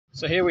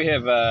So here we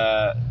have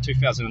a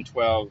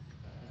 2012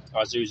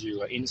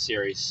 Isuzu N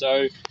Series.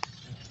 So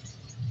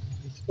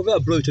with our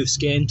Bluetooth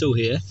scan tool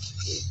here,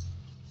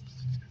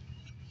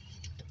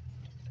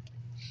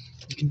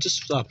 you can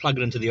just plug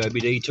it into the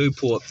OBD2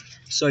 port.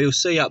 So you'll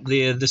see up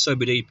there this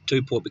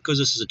OBD2 port, because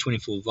this is a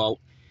 24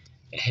 volt,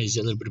 it has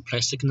a little bit of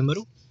plastic in the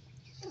middle.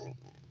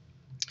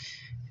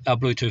 Our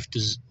Bluetooth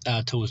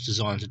tool is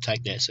designed to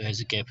take that, so it has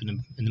a gap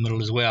in the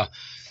middle as well.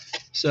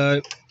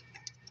 So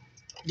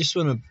just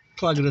want to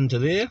plug it into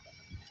there,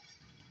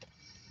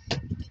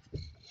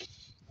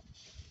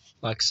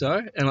 like so,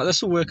 and like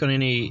this will work on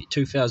any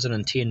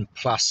 2010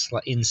 plus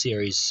like N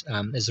series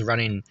as a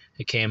running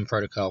a CAM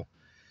protocol.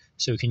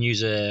 So we can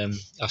use a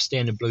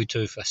standard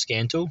Bluetooth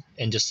scan tool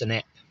and just an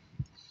app.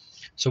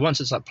 So once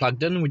it's like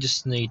plugged in, we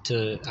just need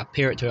to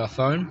pair it to our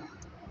phone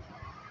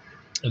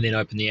and then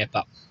open the app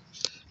up.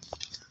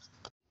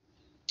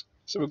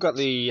 So we've got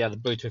the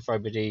Bluetooth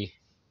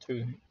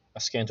OBD2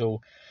 scan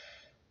tool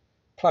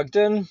plugged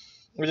in.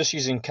 We're just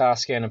using Car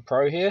Scanner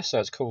Pro here, so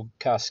it's called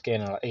Car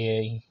Scanner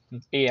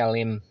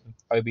ELM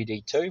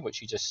OBD2,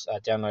 which you just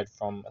download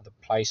from the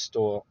Play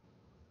Store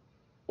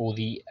or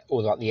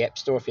like the App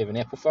Store if you have an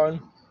Apple phone.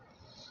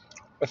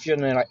 If you're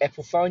on an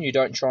Apple phone, you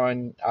don't try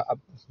and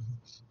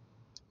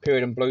pair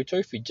it in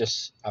Bluetooth. You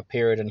just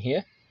pair it in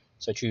here.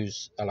 So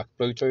choose like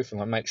Bluetooth and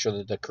like make sure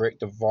that the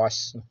correct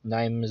device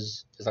name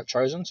is like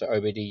chosen. So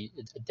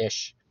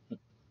OBD-AUS.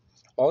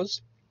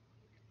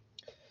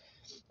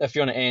 If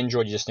you're on an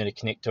Android, you just need to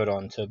connect to it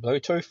onto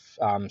Bluetooth.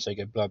 So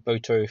you go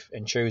Bluetooth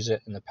and choose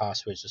it, and the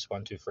password is just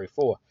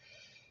 1234.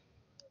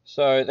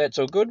 So that's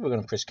all good. We're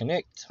going to press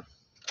connect.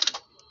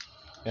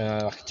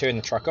 I can turn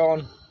the truck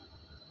on.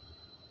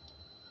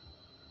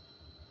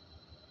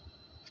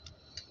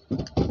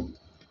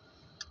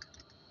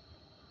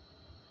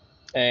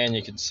 And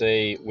you can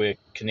see we're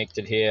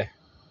connected here.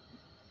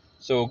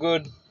 It's all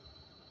good.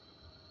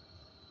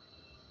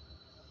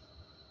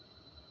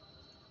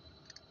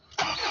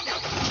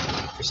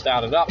 If we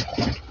start it up,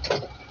 you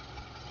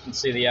can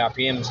see the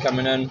RPMs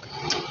coming in.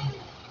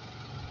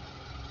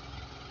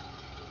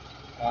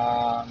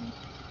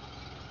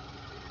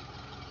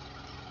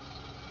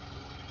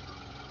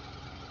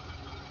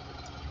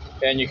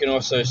 And you can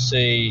also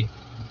see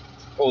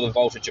all the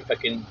voltage you're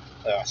picking,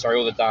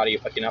 all the data you're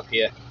picking up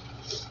here.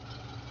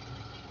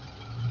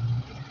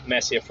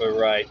 Mass effluent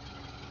rate,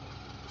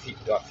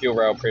 fuel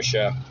rail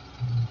pressure,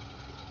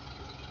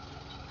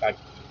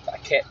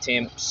 cat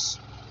temps,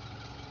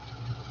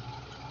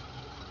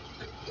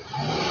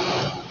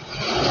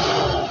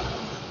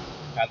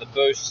 the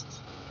boost.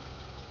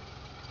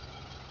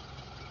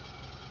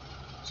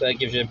 So that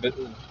gives you a bit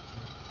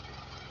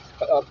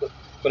of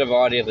an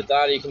idea of the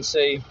data you can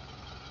see.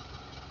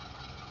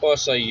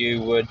 Also,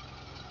 you would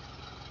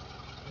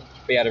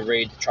be able to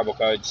read the trouble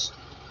codes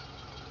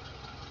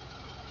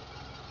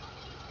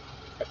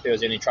if there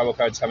was any trouble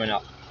codes coming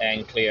up,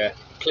 and clear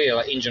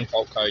like engine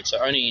fault codes, so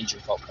only engine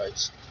fault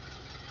codes.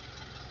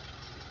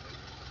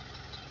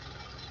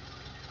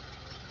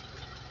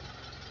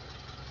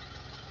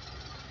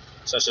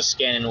 So it's just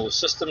scanning all the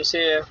systems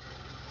here.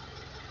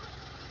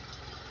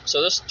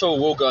 So this tool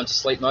will go into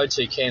sleep mode,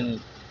 so you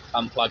can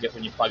unplug it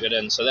when you plug it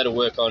in. So that'll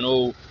work on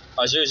all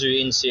Isuzu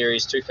N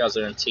Series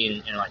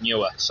 2010 and like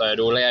newer. So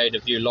it'll allow you to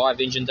view live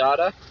engine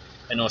data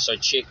and also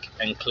check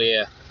and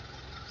clear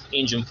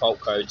engine fault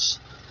codes.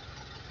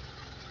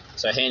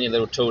 So handy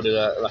little tool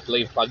to like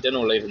leave plugged in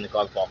or leave in the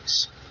glove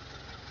box.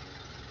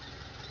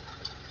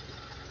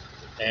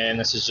 And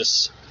this is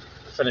just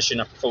finishing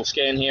up a full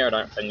scan here. I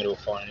don't think it'll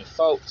find any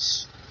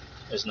faults.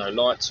 There's no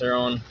lights are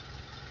on.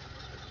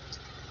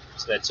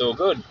 So that's all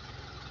good.